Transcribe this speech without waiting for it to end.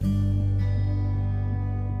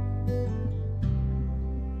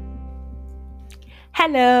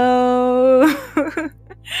Hello.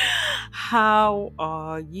 How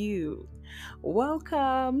are you?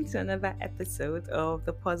 Welcome to another episode of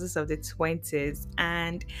the Pauses of the 20s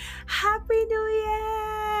and Happy New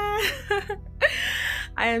Year!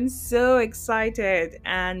 I am so excited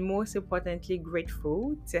and most importantly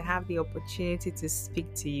grateful to have the opportunity to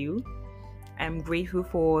speak to you. I'm grateful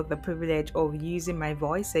for the privilege of using my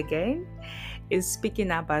voice again in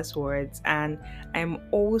speaking Abba's words, and I'm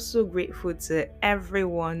also grateful to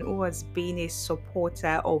everyone who has been a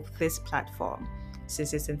supporter of this platform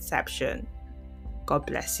since its inception. God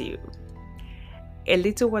bless you. A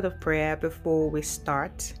little word of prayer before we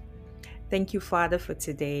start. Thank you, Father, for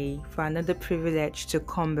today, for another privilege to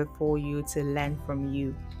come before you to learn from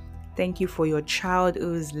you. Thank you for your child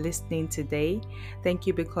who is listening today. Thank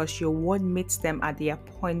you because your word meets them at their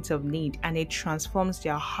point of need and it transforms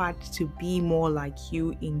their heart to be more like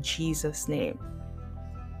you in Jesus' name.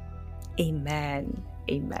 Amen.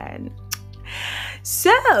 Amen.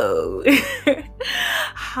 So,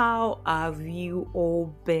 how have you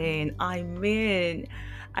all been?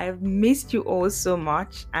 I've missed you all so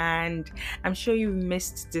much, and I'm sure you've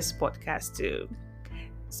missed this podcast too.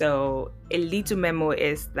 So, a little memo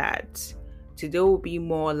is that today will be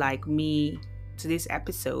more like me, today's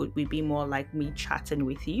episode will be more like me chatting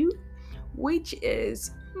with you, which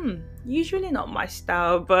is usually not my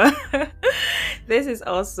style, but this is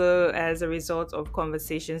also as a result of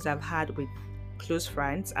conversations I've had with close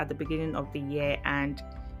friends at the beginning of the year and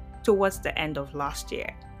towards the end of last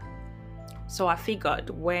year. So I figured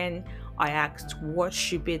when I asked what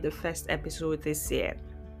should be the first episode this year,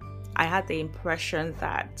 I had the impression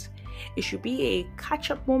that it should be a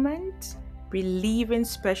catch-up moment, reliving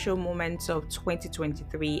special moments of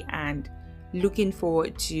 2023 and looking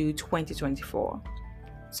forward to 2024.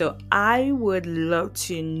 So I would love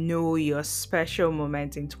to know your special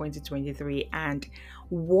moment in 2023 and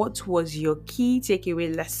what was your key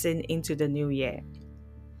takeaway lesson into the new year.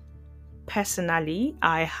 Personally,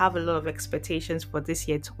 I have a lot of expectations for this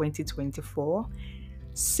year 2024,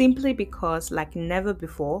 simply because like never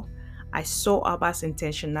before, I saw Abba's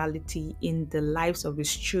intentionality in the lives of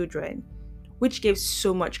his children, which gave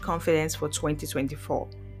so much confidence for 2024.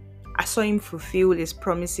 I saw him fulfill his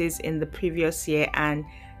promises in the previous year, and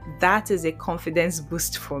that is a confidence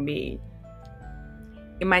boost for me.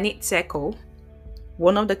 In my knit circle,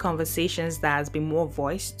 one of the conversations that has been more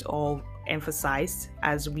voiced or emphasized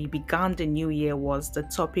as we began the new year was the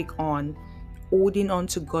topic on holding on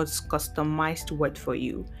to God's customized word for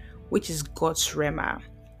you, which is God's Rema,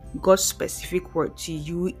 God's specific word to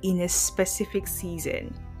you in a specific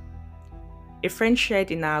season. A friend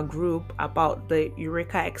shared in our group about the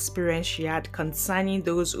Eureka experience she had concerning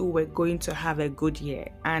those who were going to have a good year,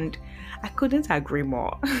 and I couldn't agree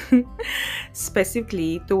more.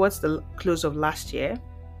 Specifically, towards the close of last year,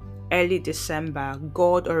 early December,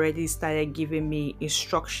 God already started giving me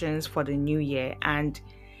instructions for the new year, and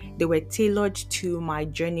they were tailored to my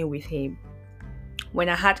journey with Him. When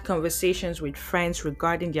I had conversations with friends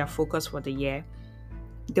regarding their focus for the year,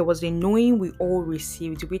 there was a knowing we all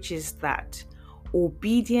received, which is that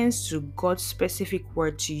obedience to God's specific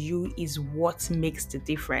word to you is what makes the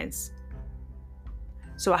difference.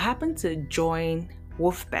 So I happened to join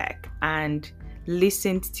Wolfpack and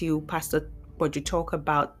listened to Pastor Boju talk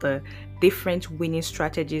about the different winning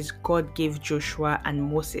strategies God gave Joshua and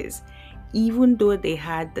Moses, even though they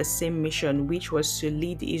had the same mission, which was to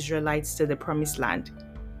lead the Israelites to the promised land.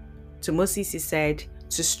 To Moses, he said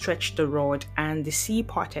to stretch the rod, and the sea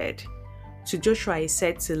parted. To Joshua, he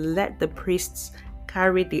said to let the priests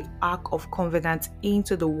carry the Ark of Covenant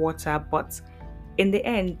into the water, but in the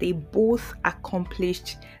end, they both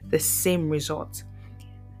accomplished the same result.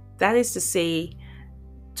 That is to say,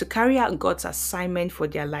 to carry out God's assignment for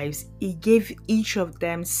their lives, He gave each of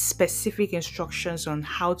them specific instructions on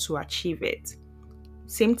how to achieve it.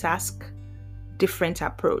 Same task, different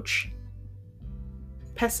approach.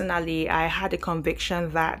 Personally, I had a conviction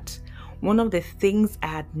that one of the things I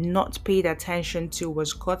had not paid attention to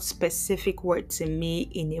was God's specific word to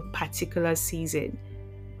me in a particular season.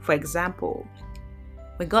 For example,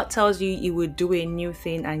 when God tells you He will do a new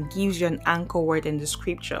thing and gives you an anchor word in the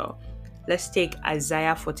scripture, let's take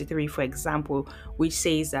Isaiah 43 for example, which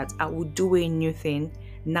says that I will do a new thing,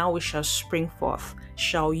 now it shall spring forth.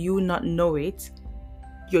 Shall you not know it?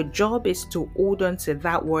 Your job is to hold on to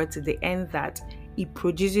that word to the end that it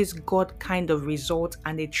produces God kind of result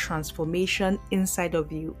and a transformation inside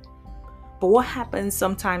of you. But what happens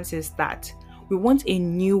sometimes is that we want a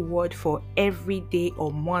new word for every day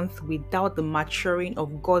or month without the maturing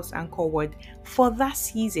of God's anchor word for that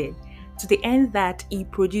season to the end that it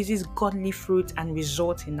produces godly fruit and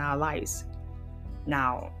results in our lives.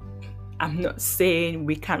 Now, I'm not saying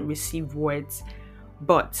we can't receive words,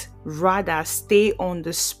 but rather stay on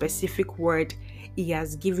the specific word He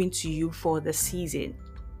has given to you for the season.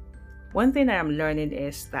 One thing that I'm learning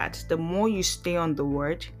is that the more you stay on the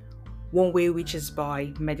word, one way which is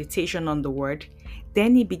by meditation on the word,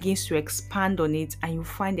 then it begins to expand on it and you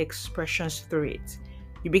find expressions through it.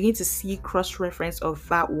 You begin to see cross-reference of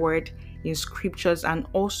that word in scriptures and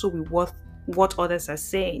also with what others are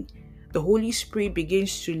saying. The Holy Spirit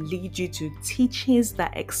begins to lead you to teachings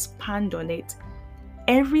that expand on it.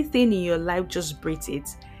 Everything in your life, just breathe it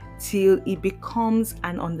till it becomes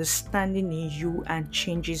an understanding in you and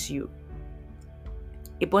changes you.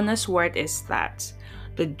 A bonus word is that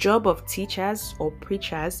the job of teachers or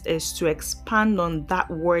preachers is to expand on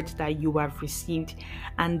that word that you have received,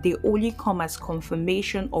 and they only come as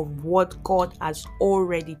confirmation of what God has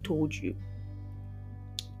already told you.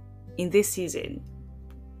 In this season,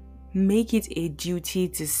 make it a duty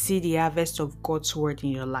to see the harvest of God's word in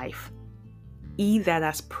your life. He that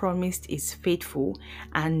has promised is faithful,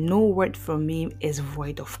 and no word from him is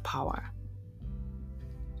void of power.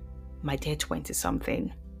 My dear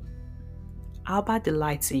 20-something, Abba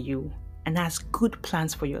delights in you and has good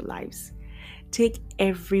plans for your lives. Take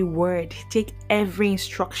every word, take every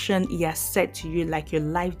instruction He has said to you like your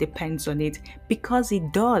life depends on it, because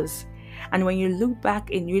it does. And when you look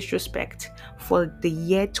back in retrospect for the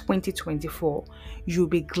year 2024, you'll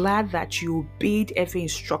be glad that you obeyed every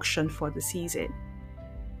instruction for the season.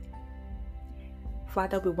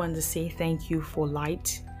 Father, we want to say thank you for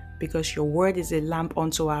light, because your word is a lamp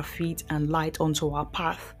unto our feet and light unto our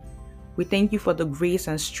path. We thank you for the grace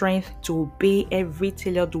and strength to obey every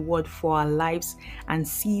tailored word for our lives and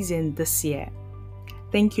season this year.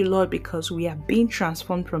 Thank you, Lord, because we are being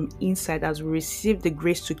transformed from inside as we receive the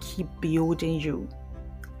grace to keep beholding you.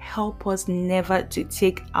 Help us never to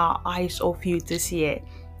take our eyes off you this year,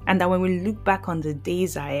 and that when we look back on the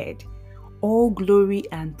days ahead, all glory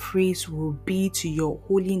and praise will be to your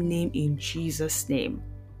holy name in Jesus' name.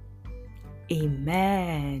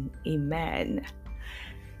 Amen. Amen.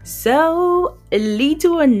 So, a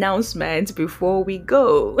little announcement before we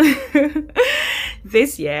go.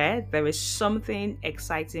 This year, there is something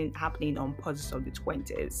exciting happening on Puzzles of the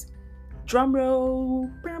 20s. Drum roll.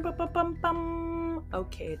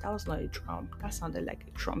 Okay, that was not a drum. That sounded like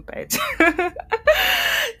a trumpet.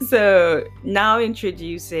 So, now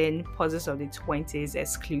introducing Puzzles of the 20s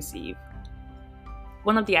exclusive.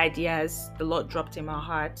 One of the ideas the Lord dropped in my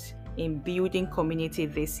heart in building community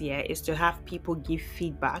this year is to have people give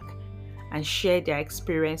feedback and share their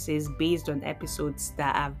experiences based on episodes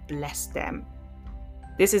that have blessed them.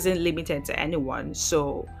 This isn't limited to anyone,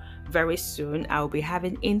 so very soon I'll be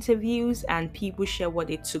having interviews and people share what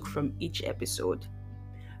they took from each episode.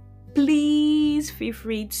 Please feel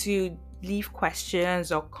free to leave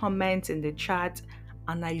questions or comments in the chat,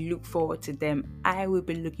 and I look forward to them. I will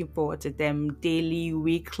be looking forward to them daily,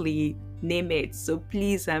 weekly, name it. So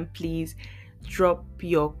please and please drop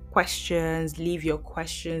your questions, leave your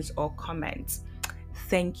questions or comments.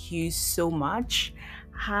 Thank you so much.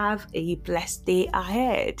 Have a blessed day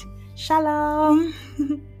ahead. Shalom.